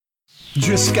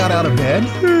Just got out of bed?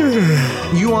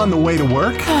 You on the way to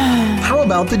work? How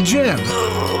about the gym?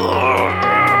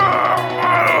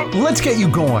 Let's get you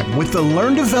going with the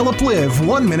Learn, Develop, Live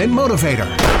 1 Minute Motivator,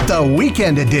 the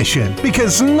weekend edition,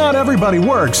 because not everybody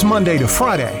works Monday to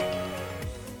Friday.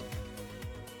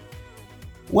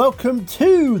 Welcome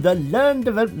to the Learn,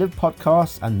 Develop, Live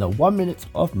podcast and the 1 minute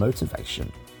of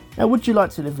motivation. Now, would you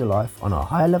like to live your life on a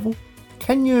higher level?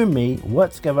 Can you and me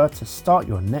work together to start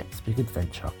your next big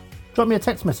adventure? Drop me a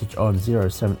text message on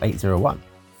 07801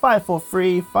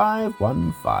 543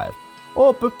 515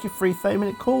 or book your free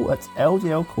 30-minute call at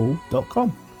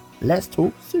ldlcall.com. Let's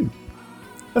talk soon.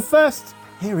 But first,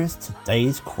 here is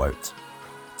today's quote.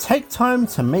 Take time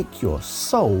to make your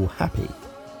soul happy.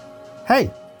 Hey,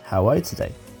 how are you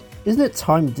today? Isn't it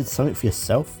time you did something for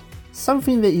yourself?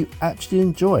 Something that you actually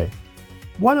enjoy?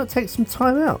 Why not take some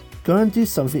time out? Go and do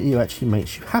something that actually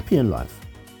makes you happy in life.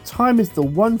 Time is the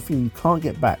one thing you can't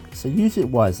get back, so use it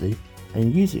wisely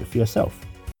and use it for yourself.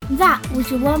 That was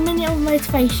your 1 minute of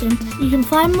motivation. You can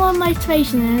find more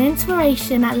motivation and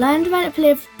inspiration at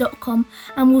learndeveloplive.com,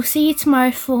 and we'll see you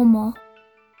tomorrow for more.